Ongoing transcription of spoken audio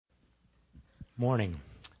Morning.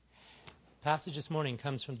 The passage this morning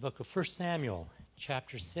comes from the book of 1 Samuel,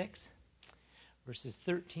 chapter 6, verses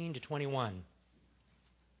 13 to 21.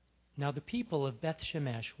 Now the people of Beth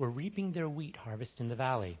Shemesh were reaping their wheat harvest in the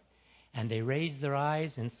valley, and they raised their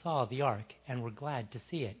eyes and saw the ark, and were glad to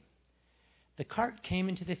see it. The cart came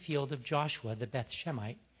into the field of Joshua the Beth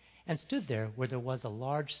Shemite, and stood there where there was a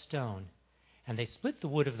large stone. And they split the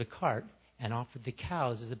wood of the cart, and offered the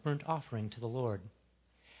cows as a burnt offering to the Lord.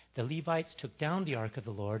 The Levites took down the ark of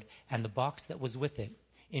the Lord and the box that was with it,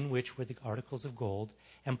 in which were the articles of gold,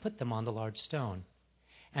 and put them on the large stone.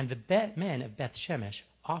 And the men of Beth Shemesh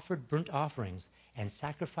offered burnt offerings and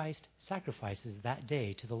sacrificed sacrifices that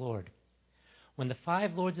day to the Lord. When the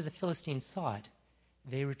 5 lords of the Philistines saw it,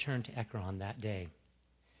 they returned to Ekron that day.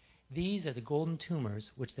 These are the golden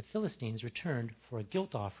tumors which the Philistines returned for a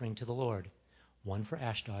guilt offering to the Lord, one for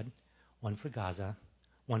Ashdod, one for Gaza,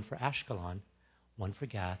 one for Ashkelon, one for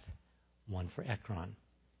Gath, one for Ekron.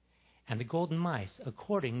 And the golden mice,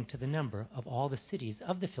 according to the number of all the cities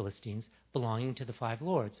of the Philistines belonging to the 5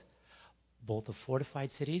 lords, both of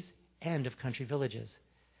fortified cities and of country villages.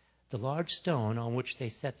 The large stone on which they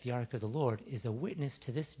set the ark of the Lord is a witness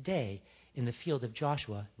to this day in the field of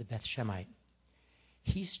Joshua the Beth Shemite.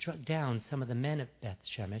 He struck down some of the men of Beth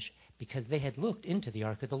Shemesh because they had looked into the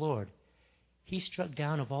ark of the Lord. He struck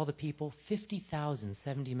down of all the people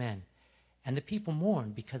 50,070 men. And the people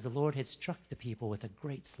mourned because the Lord had struck the people with a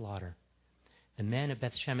great slaughter. The men of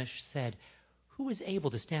Beth Shemesh said, "Who is able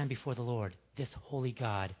to stand before the Lord, this holy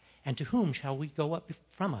God? And to whom shall we go up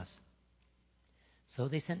from us?" So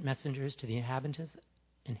they sent messengers to the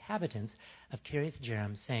inhabitants of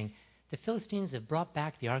Kiriath-Jearim, saying, "The Philistines have brought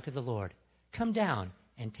back the ark of the Lord. Come down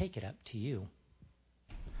and take it up to you."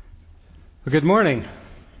 Well, good morning.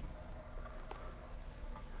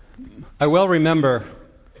 I well remember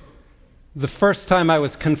the first time I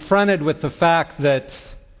was confronted with the fact that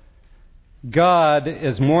God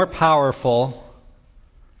is more powerful,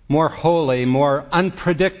 more holy, more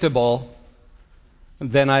unpredictable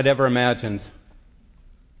than I'd ever imagined.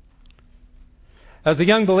 As a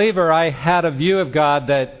young believer, I had a view of God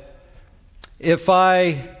that if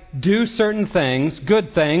I do certain things,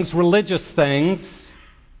 good things, religious things,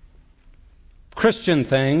 Christian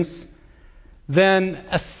things, then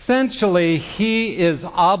essentially He is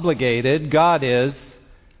obligated, God is,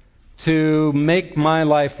 to make my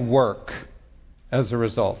life work as a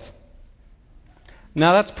result.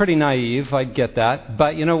 Now that's pretty naive, I get that,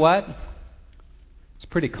 but you know what? It's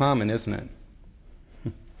pretty common, isn't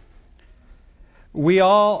it? We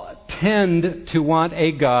all tend to want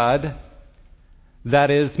a God that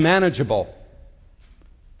is manageable,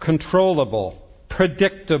 controllable,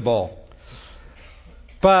 predictable.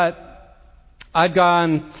 But I'd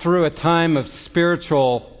gone through a time of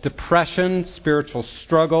spiritual depression, spiritual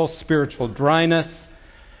struggle, spiritual dryness,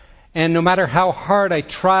 and no matter how hard I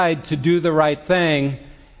tried to do the right thing,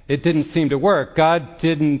 it didn't seem to work. God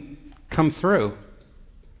didn't come through.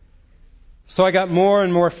 So I got more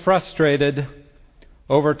and more frustrated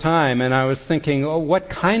over time, and I was thinking, oh, what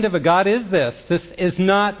kind of a God is this? This is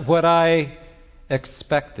not what I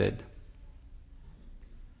expected.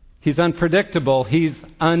 He's unpredictable. He's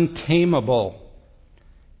untamable.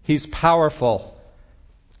 He's powerful.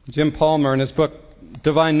 Jim Palmer, in his book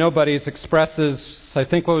Divine Nobodies, expresses, I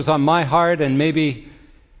think, what was on my heart and maybe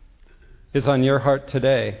is on your heart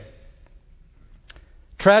today.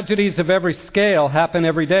 Tragedies of every scale happen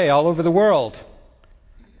every day all over the world.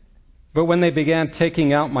 But when they began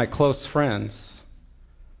taking out my close friends,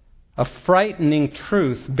 a frightening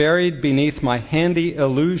truth buried beneath my handy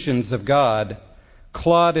illusions of God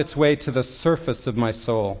clawed its way to the surface of my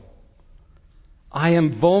soul. I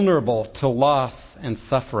am vulnerable to loss and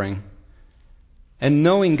suffering, and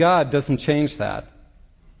knowing God doesn't change that.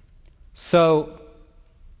 So,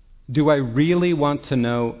 do I really want to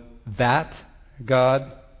know that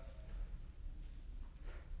God?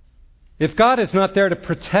 If God is not there to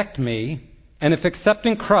protect me, and if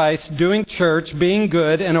accepting Christ, doing church, being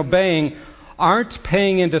good, and obeying aren't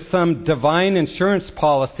paying into some divine insurance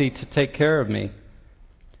policy to take care of me,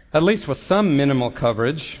 at least with some minimal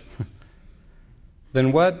coverage,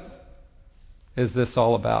 then what is this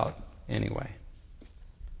all about anyway?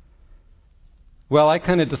 Well, I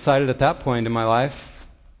kind of decided at that point in my life,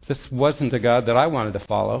 this wasn't a God that I wanted to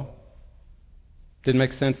follow. Didn't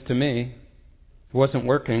make sense to me. It wasn't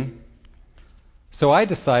working. So I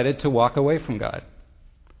decided to walk away from God.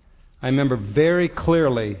 I remember very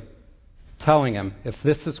clearly telling Him, if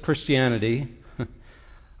this is Christianity,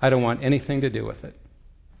 I don't want anything to do with it.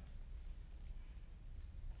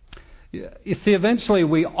 You see, eventually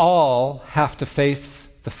we all have to face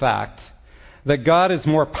the fact that God is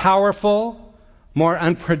more powerful, more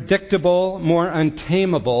unpredictable, more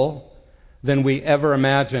untamable than we ever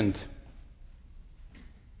imagined.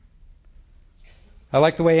 I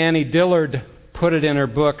like the way Annie Dillard put it in her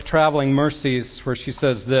book, Traveling Mercies, where she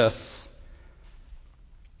says this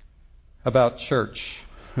about church.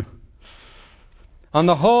 On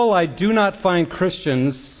the whole, I do not find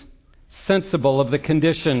Christians sensible of the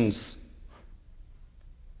conditions.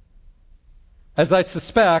 As I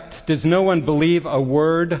suspect, does no one believe a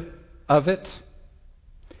word of it?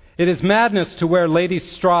 It is madness to wear ladies'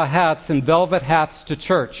 straw hats and velvet hats to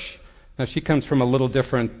church. Now, she comes from a little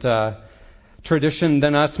different tradition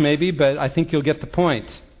than us, maybe, but I think you'll get the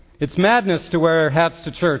point. It's madness to wear hats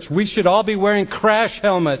to church. We should all be wearing crash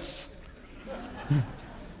helmets.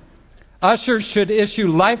 Ushers should issue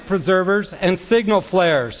life preservers and signal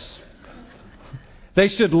flares. They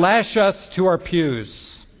should lash us to our pews.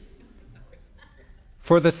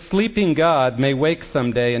 For the sleeping God may wake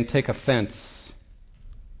someday and take offense.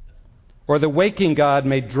 Or the waking God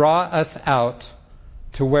may draw us out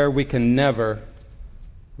to where we can never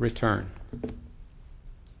return.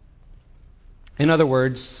 In other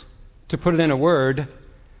words, to put it in a word,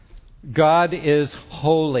 God is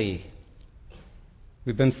holy.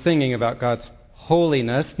 We've been singing about God's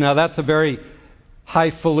holiness. Now that's a very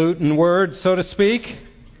highfalutin word, so to speak.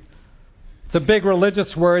 It's a big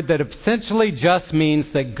religious word that essentially just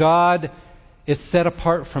means that God is set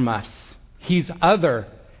apart from us. He's other.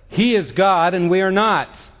 He is God and we are not.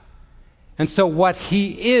 And so what He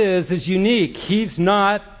is unique. He's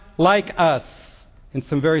not like us in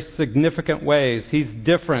some very significant ways. He's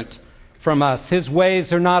different from us. His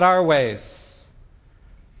ways are not our ways.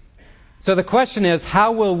 So the question is,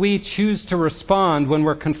 how will we choose to respond when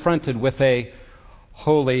we're confronted with a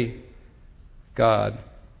holy God?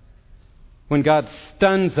 When God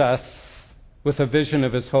stuns us with a vision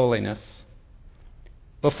of His holiness?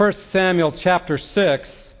 Well, 1 Samuel chapter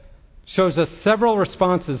 6 shows us several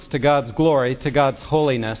responses to God's glory, to God's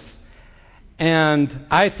holiness. And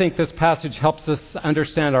I think this passage helps us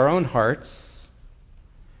understand our own hearts.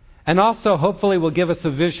 And also, hopefully, will give us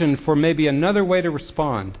a vision for maybe another way to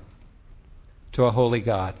respond to a holy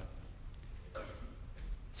God.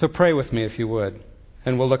 So pray with me if you would,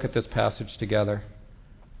 and we'll look at this passage together.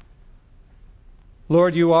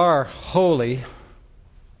 Lord, you are holy.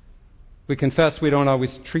 We confess we don't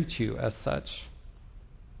always treat you as such.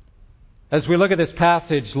 As we look at this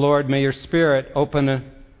passage, Lord, may your Spirit open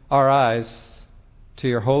our eyes to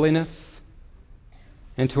your holiness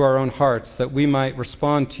and to our own hearts, that we might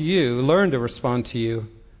respond to you, learn to respond to you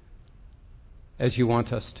as you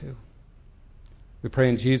want us to. We pray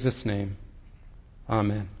in Jesus' name.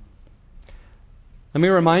 Amen. Let me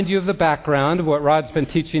remind you of the background of what Rod's been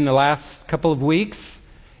teaching the last couple of weeks.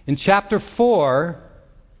 In chapter 4,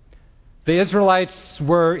 the Israelites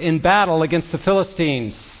were in battle against the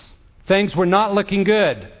Philistines. Things were not looking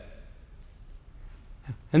good.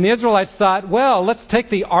 And the Israelites thought, well, let's take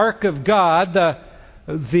the Ark of God,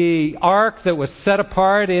 the Ark that was set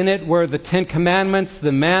apart. In it were the Ten Commandments,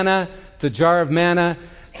 the manna, the jar of manna.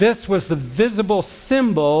 This was the visible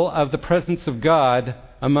symbol of the presence of God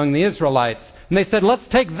among the Israelites. And they said, let's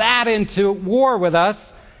take that into war with us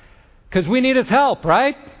because we need His help,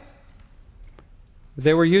 right?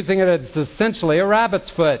 They were using it as essentially a rabbit's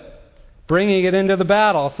foot, bringing it into the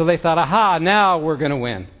battle. So they thought, aha, now we're going to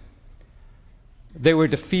win. They were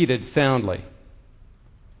defeated soundly.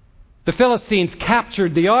 The Philistines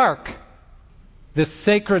captured the ark, this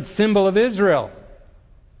sacred symbol of Israel.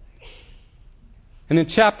 And in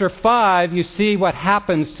chapter 5, you see what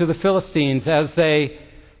happens to the Philistines as they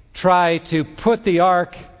try to put the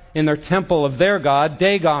ark in their temple of their god,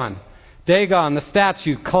 Dagon. Dagon, the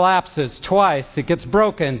statue, collapses twice. It gets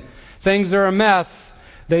broken. Things are a mess.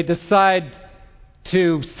 They decide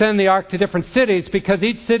to send the ark to different cities because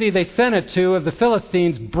each city they sent it to of the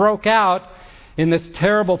Philistines broke out in this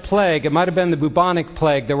terrible plague. It might have been the bubonic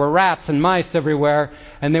plague. There were rats and mice everywhere,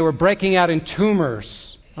 and they were breaking out in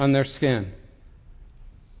tumors on their skin.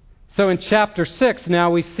 So in chapter 6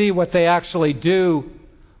 now we see what they actually do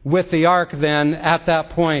with the ark then at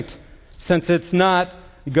that point, since it's not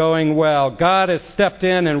going well. God has stepped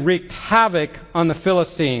in and wreaked havoc on the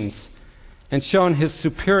Philistines and shown His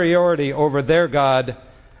superiority over their god,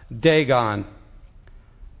 Dagon.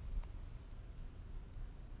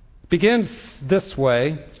 It begins this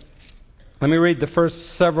way. Let me read the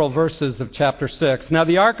first several verses of chapter 6. Now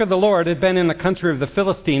the ark of the Lord had been in the country of the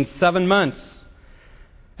Philistines 7 months.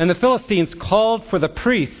 And the Philistines called for the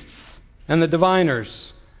priests and the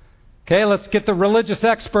diviners. Okay, let's get the religious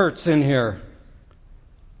experts in here.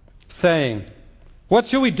 Saying, what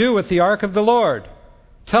shall we do with the ark of the Lord?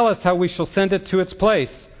 Tell us how we shall send it to its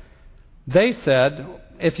place. They said,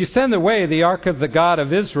 "If you send away the ark of the God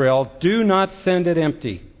of Israel, do not send it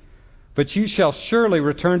empty. But you shall surely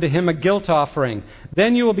return to him a guilt offering.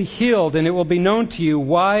 Then you will be healed, and it will be known to you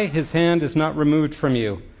why his hand is not removed from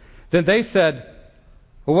you." Then they said,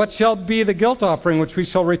 "Well, what shall be the guilt offering which we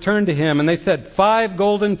shall return to him?" And they said, 5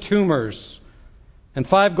 golden tumors and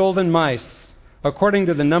 5 golden mice, according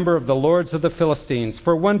to the number of the lords of the Philistines.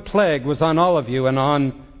 For one plague was on all of you and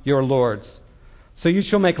on your lords. So you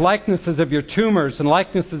shall make likenesses of your tumors and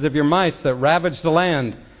likenesses of your mice that ravage the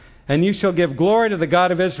land. And you shall give glory to the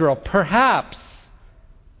God of Israel. Perhaps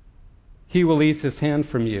he will ease his hand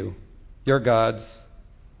from you, your gods,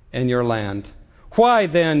 and your land. Why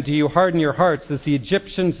then do you harden your hearts as the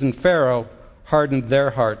Egyptians and Pharaoh hardened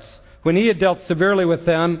their hearts? When he had dealt severely with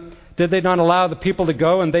them, did they not allow the people to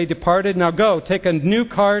go, and they departed? Now go, take a new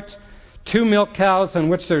cart, 2 milk cows on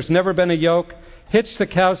which there's never been a yoke, hitch the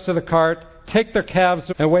cows to the cart, take their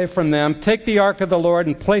calves away from them, take the ark of the Lord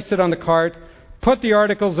and place it on the cart, put the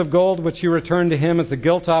articles of gold which you return to him as a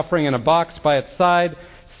guilt offering in a box by its side,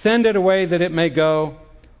 send it away that it may go.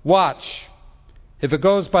 Watch. If it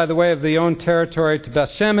goes by the way of the own territory to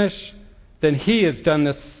Bethshemesh, then he has done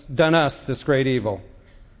us this great evil.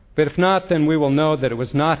 But if not, then we will know that it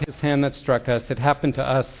was not his hand that struck us. It happened to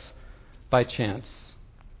us by chance.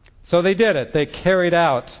 So they did it. They carried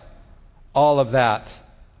out all of that.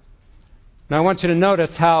 Now I want you to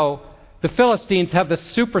notice how the Philistines have this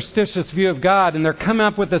superstitious view of God, and they're coming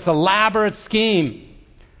up with this elaborate scheme,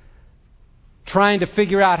 trying to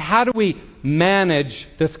figure out how do we manage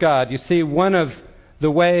this God. You see, one of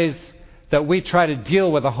the ways that we try to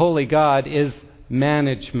deal with a holy God is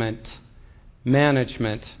management.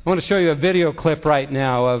 Management. I want to show you a video clip right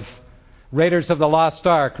now of Raiders of the Lost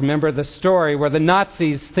Ark. Remember the story where the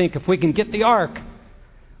Nazis think if we can get the Ark,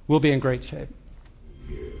 we'll be in great shape.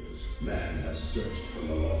 Man has searched for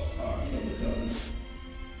the lost ark of the gods.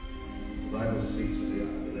 The Bible speaks of the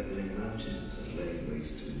ark leveling mountains and laying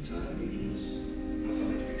waste to entire regions. I thought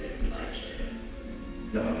it became Elijah.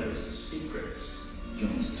 Now there's the secret.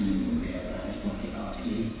 John's doing what Gavin is talking about.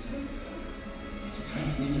 It's a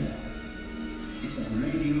transmitter. It's a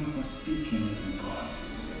radio for speaking to God.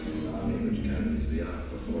 The army which carries the ark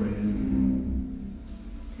before it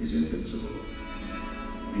is invincible.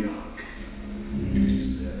 The ark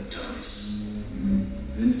is their toys.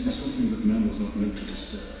 Then it is something that man was not meant to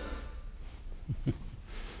disturb.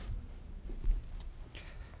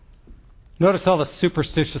 Notice all the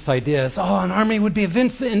superstitious ideas. Oh, an army would be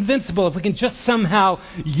invincible if we can just somehow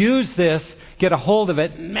use this, get a hold of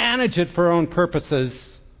it, manage it for our own purposes.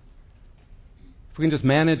 If we can just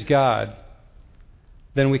manage God,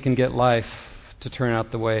 then we can get life to turn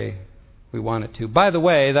out the way we want it to. By the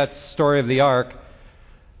way, that story of the ark,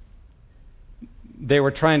 they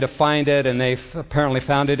were trying to find it, and they apparently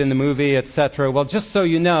found it in the movie, etc. Well, just so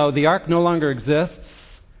you know, the ark no longer exists.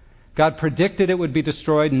 God predicted it would be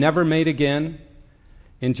destroyed, never made again.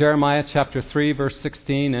 In Jeremiah chapter 3, verse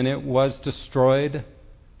 16, and it was destroyed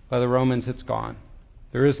by the Romans. It's gone.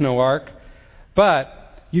 There is no ark.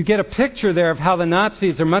 But you get a picture there of how the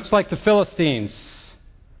Nazis are much like the Philistines.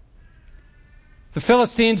 The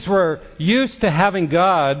Philistines were used to having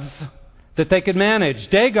gods that they could manage.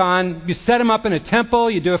 Dagon, you set him up in a temple,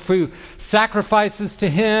 you do a few sacrifices to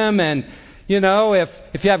him, and, you know, if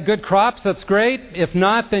you have good crops, that's great. If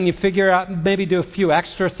not, then you figure out, maybe do a few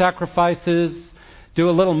extra sacrifices, do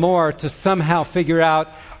a little more to somehow figure out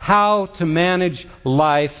how to manage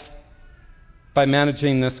life by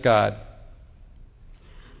managing this God.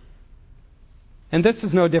 And this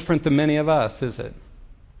is no different than many of us, is it?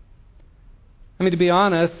 I mean, to be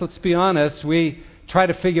honest, let's be honest, we try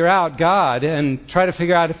to figure out God and try to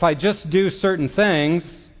figure out if I just do certain things.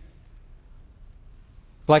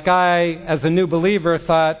 Like I, as a new believer,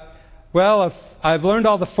 thought, well, if I've learned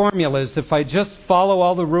all the formulas, if I just follow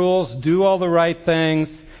all the rules, do all the right things,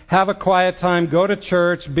 have a quiet time, go to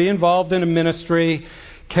church, be involved in a ministry,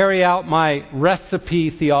 carry out my recipe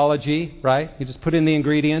theology, right? You just put in the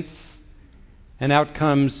ingredients, and out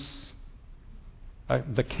comes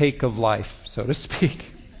the cake of life, so to speak,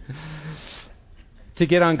 to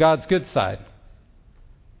get on God's good side.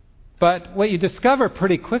 But what you discover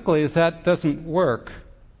pretty quickly is that doesn't work,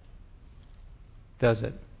 does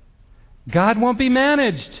it? God won't be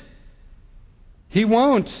managed. He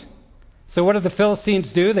won't. So what do the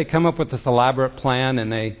Philistines do? They come up with this elaborate plan, and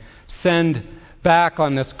they send back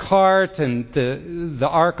on this cart and the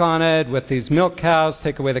ark on it with these milk cows,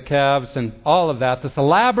 take away the calves and all of that. This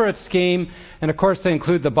elaborate scheme. And of course they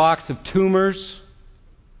include the box of tumors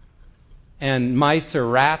and mice or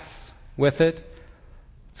rats with it.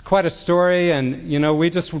 It's quite a story, and, we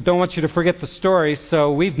just don't want you to forget the story,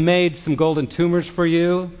 so we've made some golden tumors for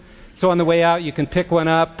you. So on the way out, you can pick one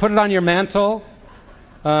up, put it on your mantle.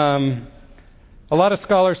 A lot of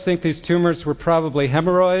scholars think these tumors were probably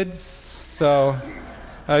hemorrhoids, so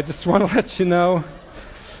I just want to let you know.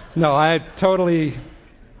 No, I totally...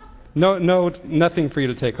 No, nothing for you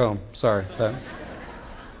to take home. Sorry.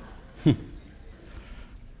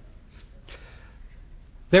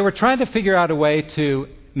 They were trying to figure out a way to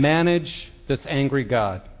manage this angry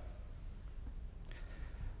God.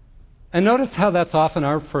 And notice how that's often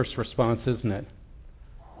our first response, isn't it?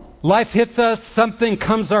 Life hits us, something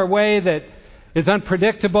comes our way that is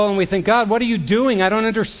unpredictable, and we think, God, what are you doing? I don't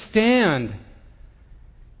understand.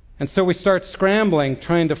 And so we start scrambling,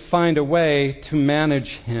 trying to find a way to manage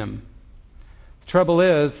Him. The trouble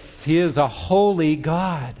is, He is a holy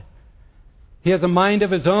God. He has a mind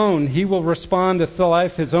of His own. He will respond to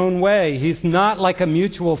life His own way. He's not like a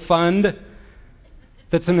mutual fund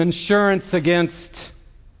that's an insurance against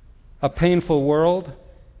a painful world.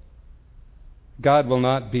 God will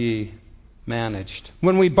not be managed.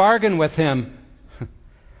 When we bargain with Him,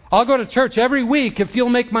 I'll go to church every week if you'll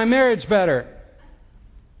make my marriage better.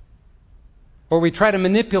 Or we try to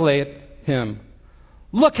manipulate Him.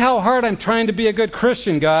 Look how hard I'm trying to be a good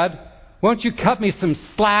Christian, God. Won't you cut me some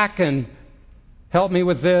slack and help me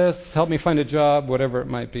with this, help me find a job, whatever it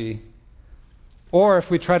might be. Or if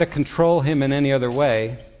we try to control Him in any other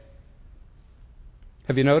way,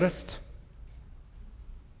 have you noticed?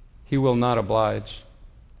 He will not oblige.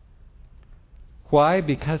 Why?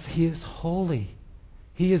 Because He is holy.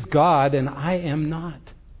 He is God and I am not.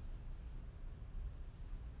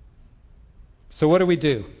 So what do we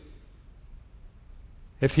do?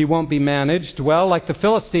 If He won't be managed, well, like the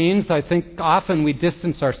Philistines, I think often we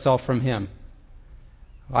distance ourselves from Him.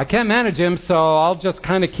 I can't manage Him, so I'll just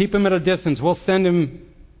kind of keep Him at a distance. We'll send Him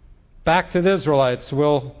back to the Israelites.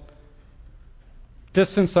 We'll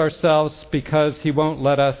distance ourselves because He won't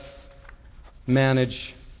let us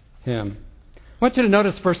manage Him. I want you to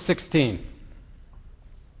notice verse 16.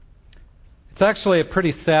 It's actually a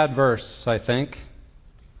pretty sad verse, I think.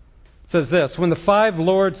 It says this, when the 5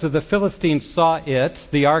 lords of the Philistines saw it,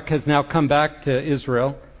 the ark has now come back to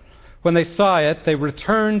Israel. When they saw it, they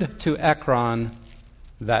returned to Ekron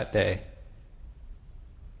that day.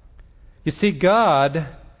 You see, God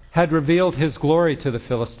had revealed His glory to the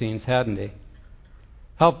Philistines, hadn't He?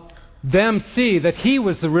 Helped them see that He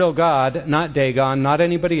was the real God, not Dagon, not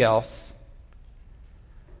anybody else.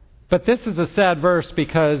 But this is a sad verse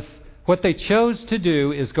because what they chose to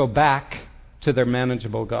do is go back to their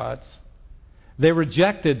manageable gods. They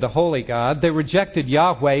rejected the holy God. They rejected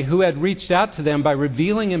Yahweh, who had reached out to them by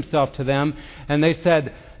revealing Himself to them. And they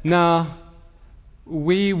said, no,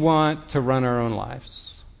 we want to run our own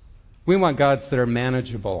lives. We want gods that are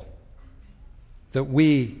manageable, that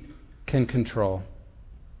we can control.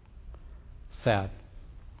 Sad.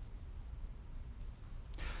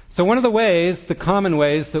 So one of the ways, the common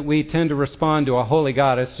ways that we tend to respond to a holy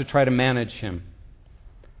God is to try to manage Him.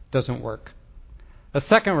 Doesn't work. A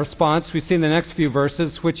second response we see in the next few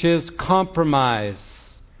verses, which is compromise.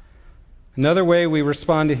 Another way we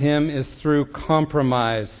respond to Him is through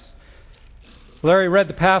compromise. Larry read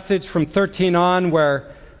the passage from 13 on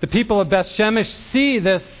where the people of Beth Shemesh see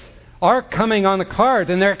this ark coming on the cart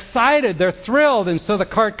and they're excited, they're thrilled, and so the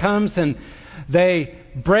cart comes and they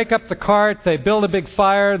break up the cart, they build a big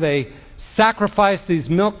fire, they sacrifice these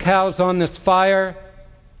milk cows on this fire.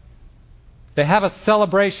 They have a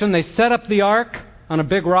celebration, they set up the ark on a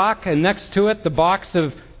big rock, and next to it the box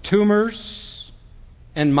of tumors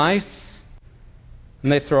and mice,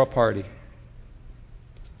 and they throw a party.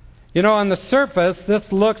 You know, on the surface, this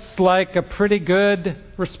looks like a pretty good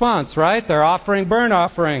response, right? They're offering burnt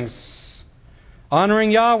offerings,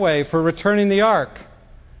 honoring Yahweh for returning the ark.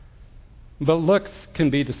 But looks can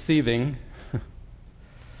be deceiving.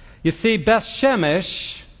 You see, Beth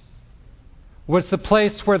Shemesh was the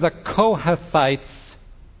place where the Kohathites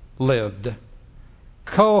lived.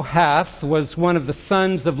 Kohath was one of the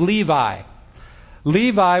sons of Levi.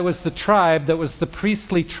 Levi was the tribe that was the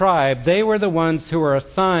priestly tribe. They were the ones who were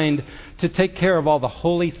assigned to take care of all the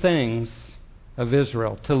holy things of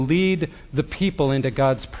Israel, to lead the people into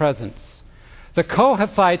God's presence. The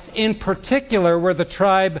Kohathites in particular were the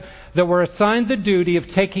tribe that were assigned the duty of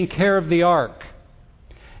taking care of the ark.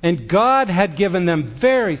 And God had given them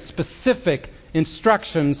very specific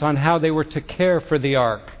instructions on how they were to care for the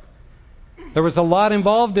ark. There was a lot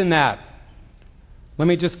involved in that. Let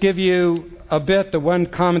me just give you a bit. The one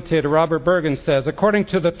commentator, Robert Bergen, says, according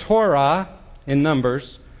to the Torah in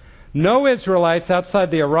Numbers, no Israelites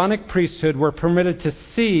outside the Aaronic priesthood were permitted to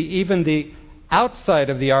see even the outside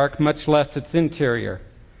of the ark, much less its interior.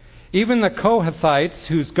 Even the Kohathites,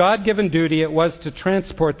 whose God-given duty it was to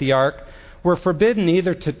transport the ark, were forbidden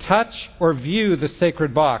either to touch or view the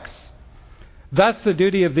sacred box. Thus the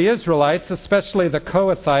duty of the Israelites, especially the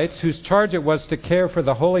Kohathites, whose charge it was to care for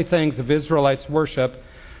the holy things of Israelites' worship,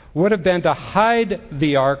 would have been to hide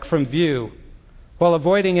the ark from view, while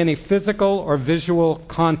avoiding any physical or visual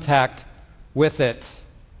contact with it.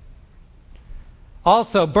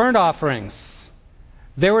 Also, burnt offerings.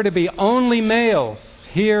 They were to be only males.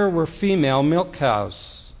 Here were female milk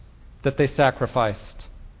cows that they sacrificed.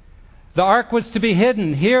 The ark was to be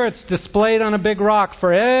hidden. Here it's displayed on a big rock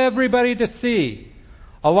for everybody to see,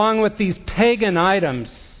 along with these pagan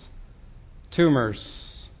items,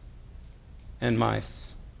 tumors and mice.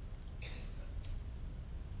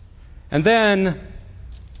 And then,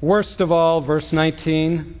 worst of all, verse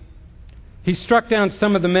 19, he struck down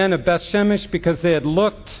some of the men of Beth-Shemesh because they had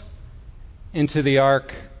looked into the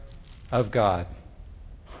ark of God.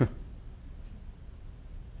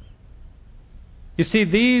 You see,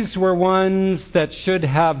 these were ones that should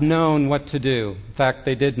have known what to do. In fact,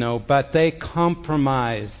 they did know, but they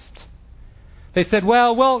compromised. They said,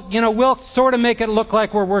 well, we'll sort of make it look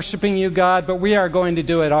like we're worshiping you, God, but we are going to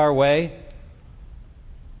do it our way.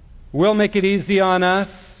 We'll make it easy on us.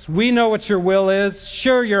 We know what your will is.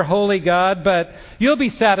 Sure, you're holy, God, but you'll be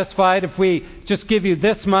satisfied if we just give you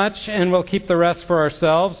this much and we'll keep the rest for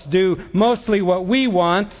ourselves. Do mostly what we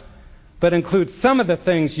want, but include some of the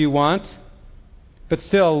things you want, but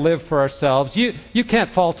still live for ourselves. You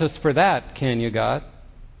can't fault us for that, can you, God?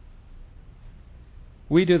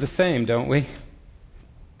 We do the same, don't we?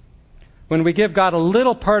 When we give God a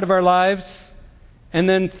little part of our lives and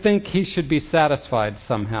then think He should be satisfied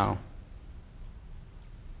somehow.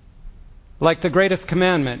 Like the greatest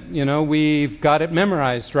commandment, we've got it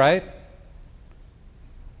memorized, right?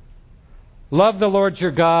 Love the Lord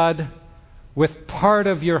your God with part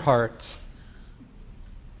of your heart,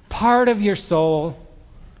 part of your soul,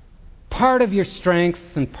 part of your strength,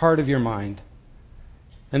 and part of your mind.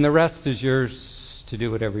 And the rest is yours to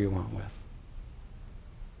do whatever you want with.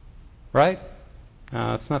 Right?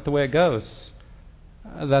 It's not the way it goes.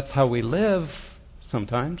 That's how we live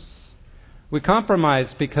sometimes. We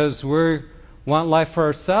compromise because we want life for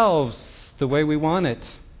ourselves the way we want it.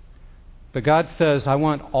 But God says, I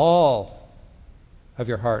want all of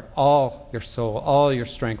your heart, all your soul, all your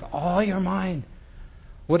strength, all your mind.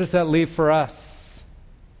 What does that leave for us?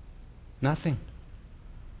 Nothing.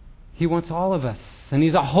 He wants all of us. And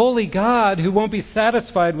He's a holy God who won't be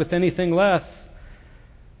satisfied with anything less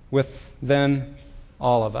than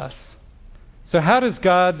all of us. So how does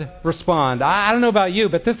God respond? I don't know about you,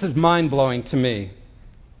 but this is mind-blowing to me.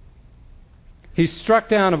 He struck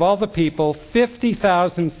down of all the people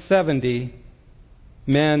 50,070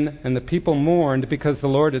 men, and the people mourned because the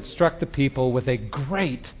Lord had struck the people with a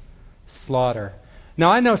great slaughter.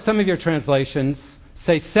 Now, I know some of your translations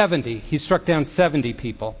say 70. He struck down 70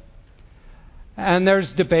 people. And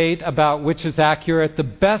there's debate about which is accurate. The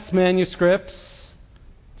best manuscripts,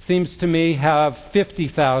 seems to me, have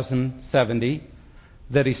 50,070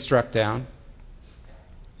 that he struck down.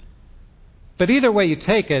 But either way you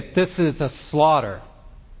take it, this is a slaughter.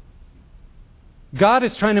 God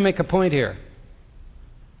is trying to make a point here.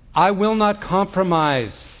 I will not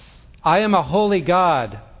compromise. I am a holy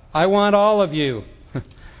God. I want all of you.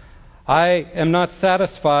 I am not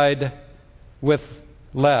satisfied with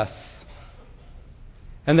less.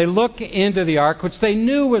 And they look into the ark, which they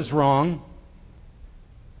knew was wrong,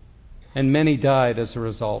 and many died as a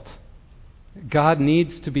result. God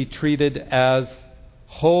needs to be treated as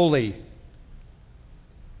holy.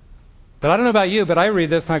 But I don't know about you, but I read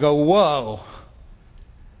this and I go, whoa.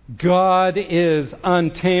 God is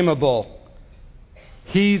untamable.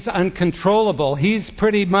 He's uncontrollable. He's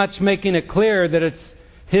pretty much making it clear that it's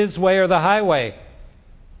His way or the highway.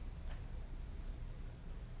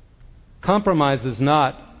 Compromise is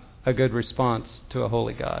not a good response to a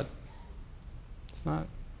holy God. It's not.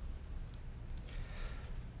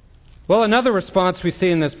 Well, another response we see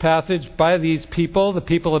in this passage by these people, the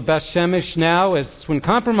people of Beth-Shemesh now, is when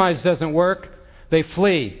compromise doesn't work, they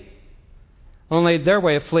flee. Only their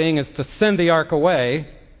way of fleeing is to send the ark away.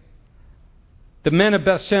 The men of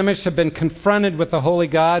Beth-Shemesh have been confronted with the holy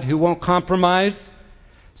God who won't compromise.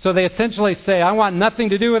 So they essentially say, I want nothing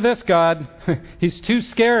to do with this God. He's too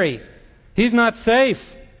scary. He's not safe.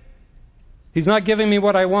 He's not giving me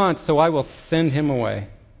what I want, so I will send him away.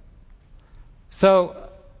 So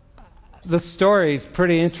the story is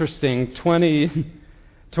pretty interesting.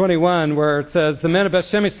 21, where it says, the men of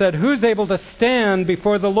Beth-Shemesh said, who's able to stand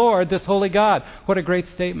before the Lord, this holy God? What a great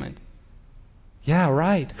statement. Yeah,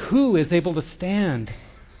 right. Who is able to stand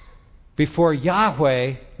before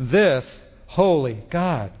Yahweh, this holy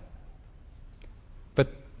God? But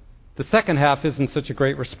the second half isn't such a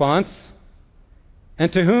great response.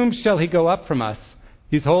 And to whom shall he go up from us?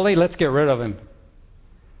 He's holy, let's get rid of him.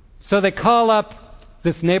 So they call up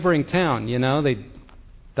this neighboring town, they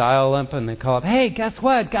dial up and they call up, hey, guess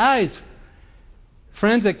what, guys?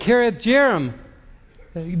 Friends at Kiriath Jearim,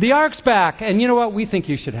 the ark's back, and you know what? We think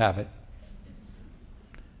you should have it.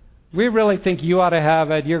 We really think you ought to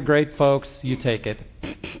have it. You're great folks. You take it.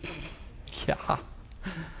 Yeah.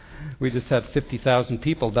 We just had 50,000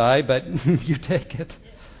 people die, but you take it.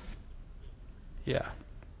 Yeah.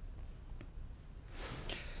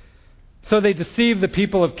 So they deceive the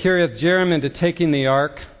people of Kiriath Jearim into taking the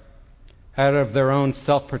ark out of their own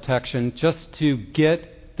self-protection just to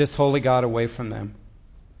get this holy God away from them.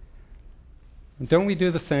 Don't we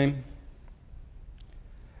do the same?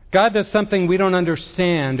 God does something we don't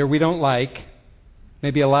understand or we don't like,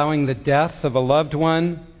 maybe allowing the death of a loved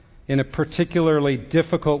one in a particularly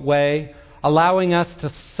difficult way, allowing us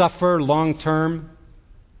to suffer long term,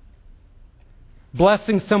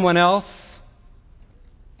 blessing someone else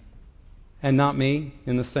and not me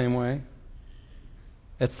in the same way,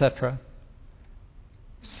 etc.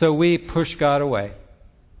 So we push God away.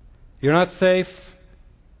 You're not safe.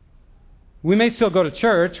 We may still go to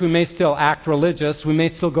church. We may still act religious. We may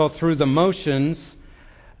still go through the motions.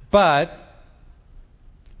 But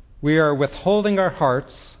we are withholding our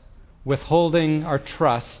hearts, withholding our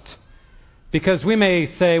trust, because we may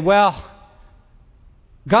say, well,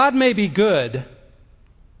 God may be good,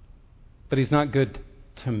 but He's not good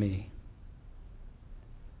to me.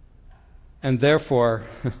 And therefore,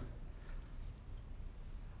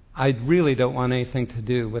 I really don't want anything to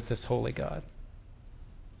do with this holy God.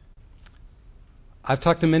 I've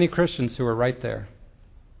talked to many Christians who are right there.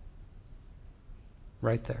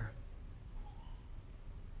 Right there.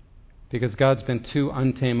 Because God's been too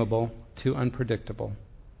untamable, too unpredictable.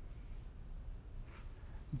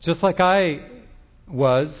 Just like I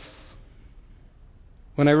was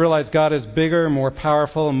when I realized God is bigger, more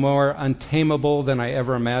powerful, and more untamable than I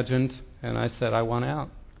ever imagined. And I said, I want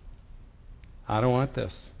out. I don't want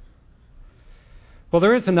this. Well,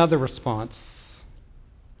 there is another response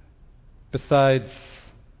besides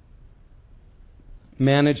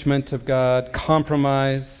management of God,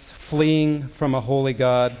 compromise, fleeing from a holy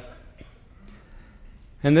God.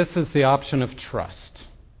 And this is the option of trust.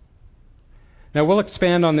 Now, we'll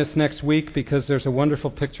expand on this next week because there's a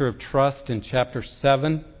wonderful picture of trust in chapter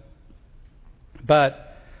 7.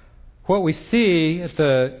 But what we see at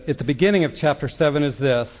the beginning of chapter 7 is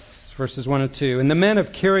this, verses 1 and 2. And the men of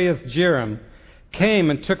Kiriath Jearim came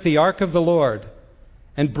and took the ark of the Lord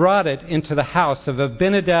and brought it into the house of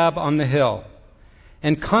Abinadab on the hill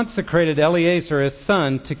and consecrated Eleazar his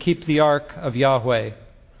son to keep the ark of Yahweh.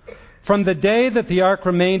 From the day that the ark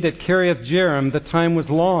remained at Kiriath Jearim, the time was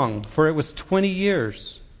long, for it was 20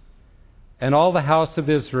 years. And all the house of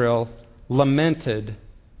Israel lamented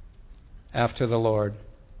after the Lord.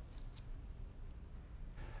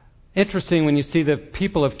 Interesting when you see the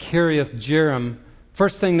people of Kiriath Jearim,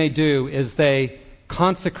 first thing they do is they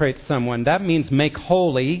consecrate someone. That means make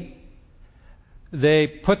holy. They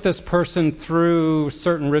put this person through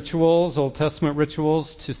certain rituals, Old Testament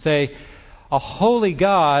rituals, to say a holy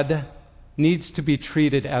God needs to be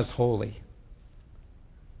treated as holy.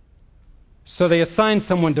 So they assign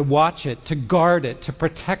someone to watch it, to guard it, to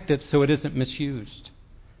protect it so it isn't misused.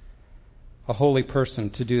 A holy person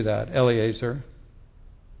to do that, Eleazar.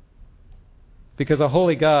 Because a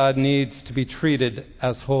holy God needs to be treated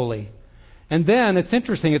as holy. And then, it's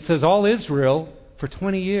interesting, it says all Israel, for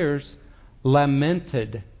 20 years,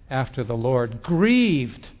 lamented after the Lord,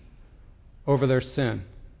 grieved over their sin.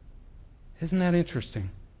 Isn't that interesting?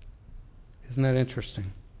 Isn't that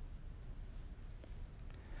interesting?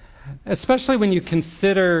 Especially when you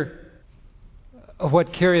consider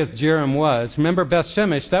what Kiriath Jearim was. Remember Beth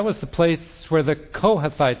Shemesh, that was the place where the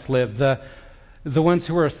Kohathites lived, the ones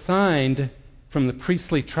who were assigned from the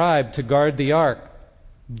priestly tribe to guard the ark.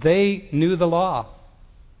 They knew the law.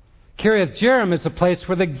 Kiriath Jearim is a place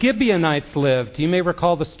where the Gibeonites lived. You may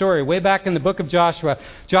recall the story way back in the book of Joshua.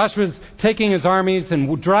 Joshua's taking his armies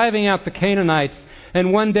and driving out the Canaanites.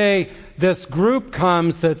 And one day, this group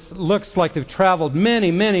comes that looks like they've traveled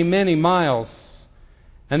many, many, many miles.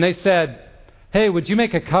 And they said, hey, would you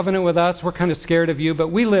make a covenant with us? We're kind of scared of you, but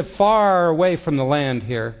we live far away from the land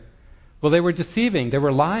here. Well, they were deceiving. They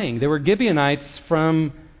were lying. They were Gibeonites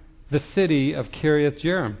from the city of Kiriath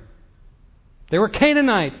Jearim. They were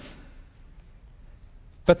Canaanites.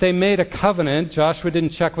 But they made a covenant. Joshua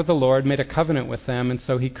didn't check with the Lord, made a covenant with them, and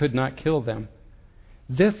so he could not kill them.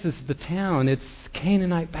 This is the town. It's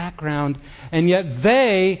Canaanite background. And yet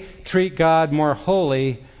they treat God more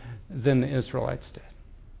holy than the Israelites did.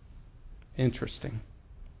 Interesting.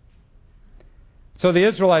 So the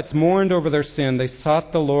Israelites mourned over their sin. They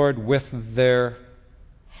sought the Lord with their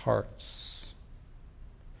hearts.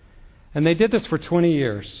 And they did this for 20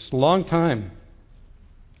 years. Long time.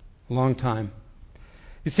 Long time.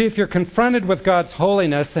 You see, if you're confronted with God's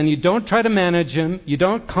holiness and you don't try to manage Him, you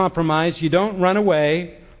don't compromise, you don't run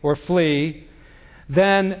away or flee,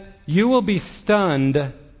 then you will be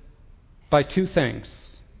stunned by two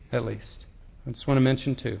things, at least. I just want to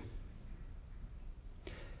mention two.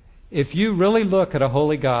 If you really look at a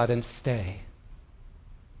holy God and stay,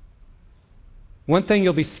 one thing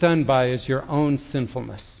you'll be stunned by is your own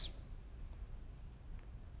sinfulness.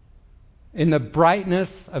 In the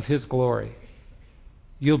brightness of His glory,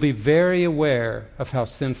 you'll be very aware of how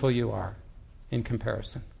sinful you are in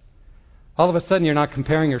comparison. All of a sudden, you're not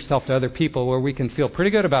comparing yourself to other people where we can feel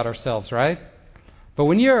pretty good about ourselves, right? But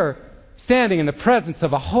when you're standing in the presence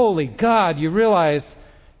of a holy God, you realize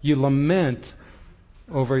you lament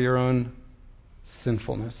over your own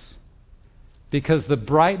sinfulness, because the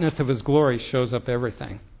brightness of His glory shows up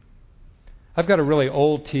everything. I've got a really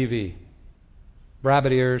old TV,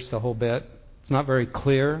 rabbit ears, the whole bit. It's not very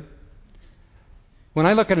clear. When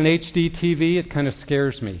I look at an HD TV, it kind of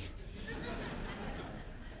scares me.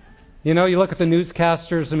 You know, you look at the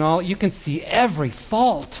newscasters and all, you can see every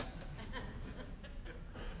fault.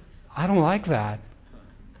 I don't like that.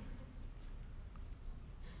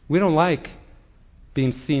 We don't like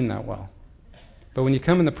being seen that well. But when you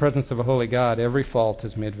come in the presence of a holy God, every fault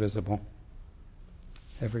is made visible.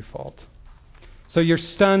 Every fault. So you're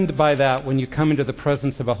stunned by that when you come into the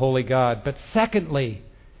presence of a holy God. But secondly,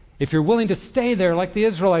 if you're willing to stay there like the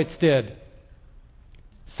Israelites did,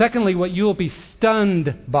 secondly, what you will be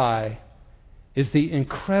stunned by is the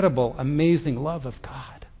incredible, amazing love of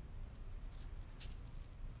God.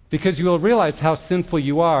 Because you will realize how sinful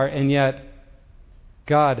you are, and yet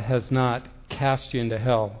God has not cast you into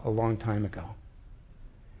hell a long time ago.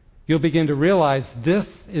 You'll begin to realize this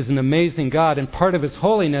is an amazing God, and part of His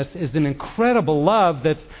holiness is an incredible love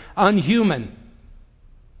that's unhuman.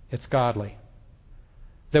 It's godly.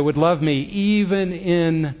 That would love me even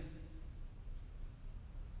in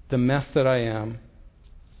the mess that I am,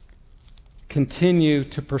 continue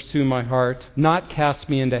to pursue my heart, not cast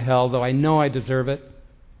me into hell, though I know I deserve it.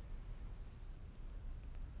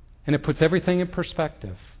 And it puts everything in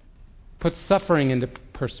perspective. Puts suffering into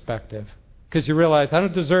perspective. Because you realize I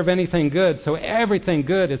don't deserve anything good, so everything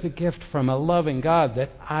good is a gift from a loving God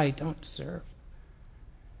that I don't deserve.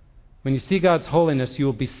 When you see God's holiness, you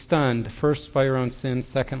will be stunned, first by your own sins,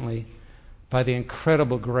 secondly, by the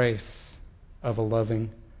incredible grace of a loving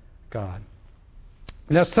God.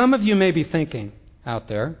 Now, some of you may be thinking out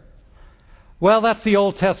there, well, that's the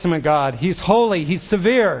Old Testament God. He's holy, He's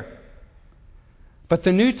severe. But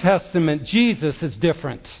the New Testament, Jesus, is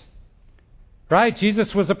different. Right?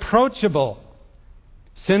 Jesus was approachable.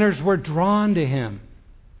 Sinners were drawn to Him.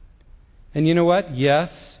 And you know what? Yes,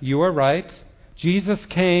 you are right. Jesus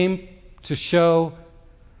came to show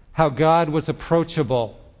how God was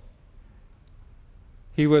approachable.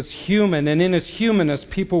 He was human, and in His humanness,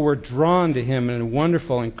 people were drawn to Him in a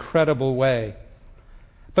wonderful, incredible way.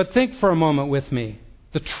 But think for a moment with me.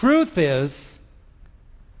 The truth is,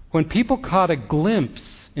 when people caught a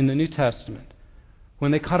glimpse in the New Testament,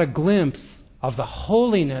 when they caught a glimpse of the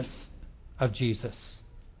holiness of Jesus,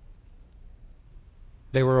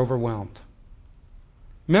 they were overwhelmed.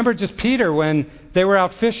 Remember just Peter when they were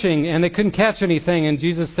out fishing and they couldn't catch anything, and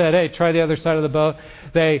Jesus said, hey, try the other side of the boat.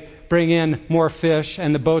 They bring in more fish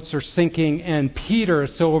and the boats are sinking, and Peter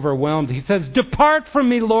is so overwhelmed. He says, depart from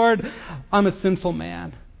me, Lord, I'm a sinful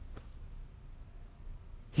man.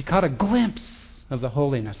 He caught a glimpse of the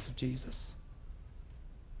holiness of Jesus.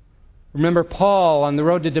 Remember Paul on the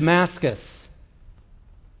road to Damascus,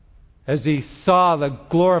 as he saw the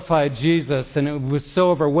glorified Jesus and it was so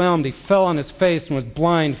overwhelmed, he fell on his face and was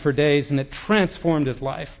blind for days, and it transformed his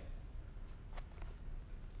life.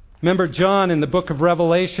 Remember John in the book of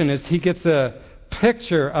Revelation, as he gets a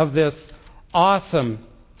picture of this awesome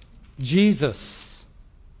Jesus.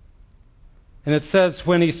 And it says,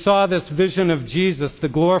 when he saw this vision of Jesus, the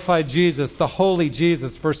glorified Jesus, the holy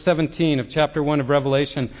Jesus, verse 17 of chapter 1 of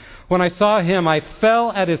Revelation, when I saw Him, I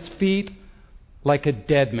fell at His feet like a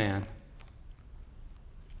dead man.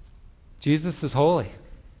 Jesus is holy.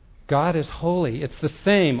 God is holy. It's the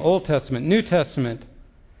same, Old Testament, New Testament.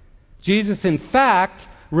 Jesus, in fact,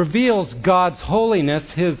 reveals God's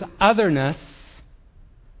holiness, His otherness,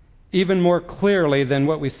 even more clearly than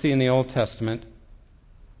what we see in the Old Testament.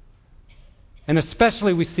 And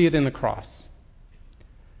especially we see it in the cross.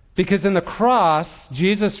 Because in the cross,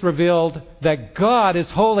 Jesus revealed that God is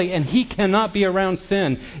holy and He cannot be around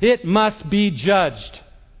sin. It must be judged.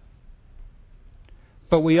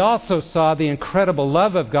 But we also saw the incredible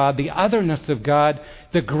love of God, the otherness of God,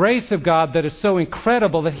 the grace of God that is so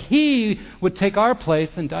incredible that He would take our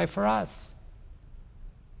place and die for us.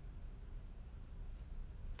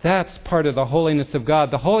 That's part of the holiness of God.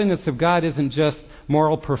 The holiness of God isn't just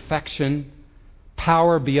moral perfection,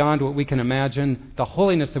 power beyond what we can imagine. The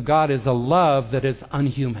holiness of God is a love that is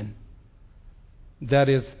unhuman, that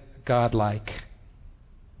is godlike.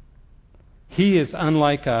 He is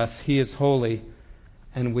unlike us. He is holy,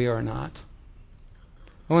 and we are not.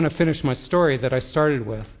 I want to finish my story that I started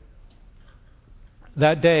with.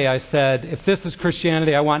 That day I said, if this is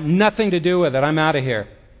Christianity, I want nothing to do with it. I'm out of here.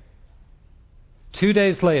 2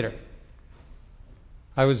 days later,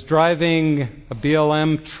 I was driving a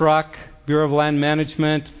BLM truck, Bureau of Land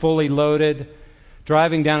Management, fully loaded,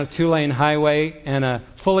 driving down a 2-lane highway, and a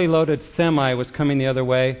fully loaded semi was coming the other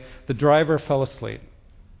way. The driver fell asleep.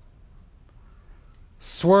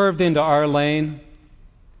 Swerved into our lane.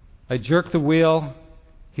 I jerked the wheel.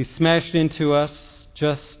 He smashed into us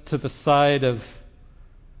just to the side of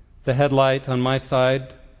the headlight on my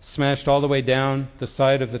side, smashed all the way down the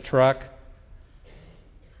side of the truck.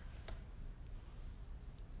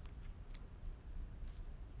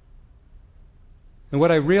 And what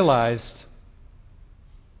I realized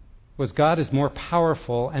was God is more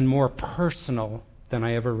powerful and more personal than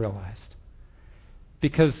I ever realized.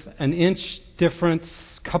 Because an inch difference,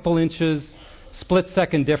 couple inches,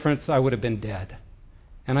 split-second difference, I would have been dead.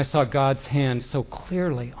 And I saw God's hand so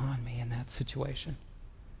clearly on me in that situation.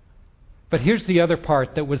 But here's the other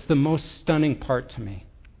part that was the most stunning part to me.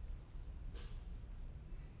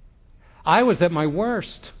 I was at my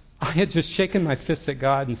worst. I had just shaken my fist at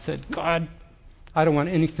God and said, God, I don't want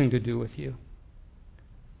anything to do with you.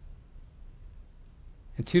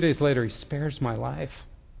 And 2 days later, He spares my life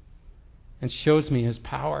and shows me His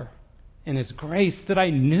power and His grace that I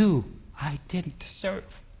knew I didn't deserve.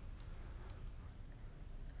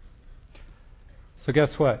 So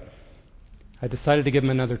guess what? I decided to give Him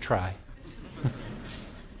another try.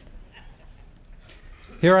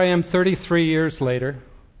 Here I am 33 years later,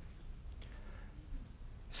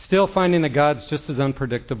 still finding that God's just as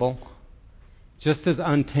unpredictable, just as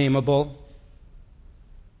untamable,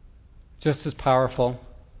 just as powerful.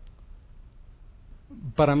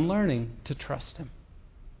 But I'm learning to trust Him.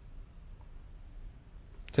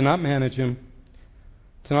 To not manage Him,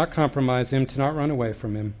 to not compromise Him, to not run away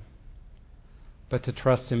from Him, but to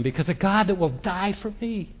trust Him. Because a God that will die for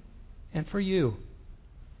me and for you,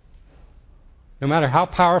 no matter how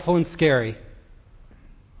powerful and scary,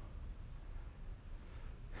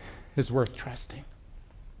 is worth trusting.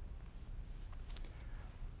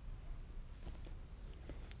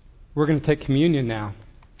 We're going to take communion now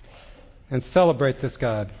and celebrate this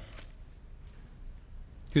God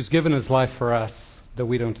who's given His life for us, though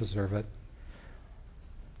we don't deserve it.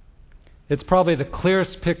 It's probably the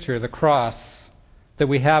clearest picture, the cross, that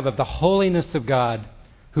we have of the holiness of God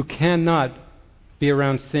who cannot be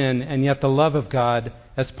around sin, and yet the love of God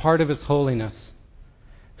as part of His holiness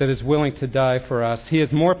that is willing to die for us. He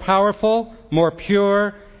is more powerful, more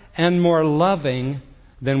pure, and more loving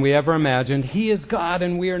than we ever imagined. He is God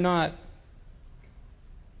and we are not.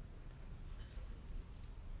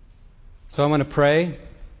 So I'm going to pray, and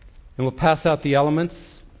we'll pass out the elements.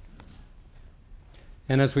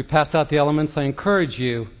 And as we pass out the elements, I encourage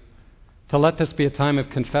you to let this be a time of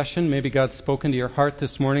confession. Maybe God's spoken to your heart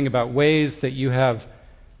this morning about ways that you have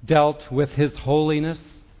dealt with His holiness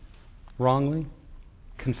wrongly.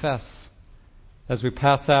 Confess as we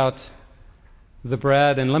pass out the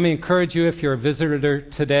bread. And let me encourage you, if you're a visitor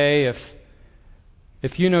today,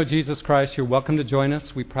 if you know Jesus Christ, you're welcome to join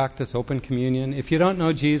us. We practice open communion. If you don't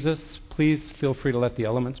know Jesus, please feel free to let the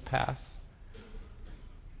elements pass.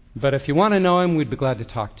 But if you want to know Him, we'd be glad to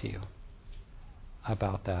talk to you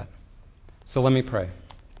about that. So let me pray.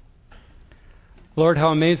 Lord, how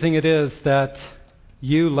amazing it is that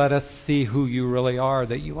You let us see who You really are,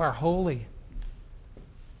 that You are holy.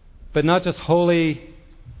 But not just holy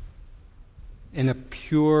in a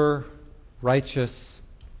pure, righteous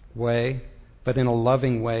way, but in a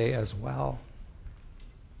loving way as well.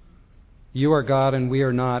 You are God and we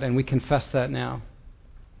are not, and we confess that now.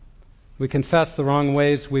 We confess the wrong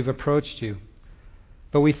ways we've approached You.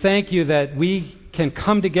 But we thank You that we can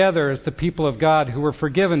come together as the people of God who were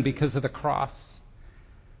forgiven because of the cross.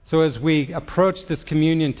 So as we approach this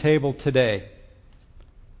communion table today,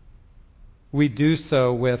 we do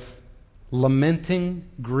so with lamenting,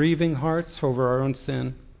 grieving hearts over our own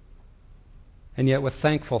sin, and yet with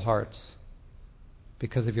thankful hearts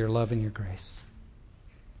because of your love and your grace.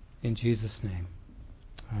 In Jesus' name,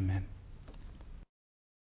 amen.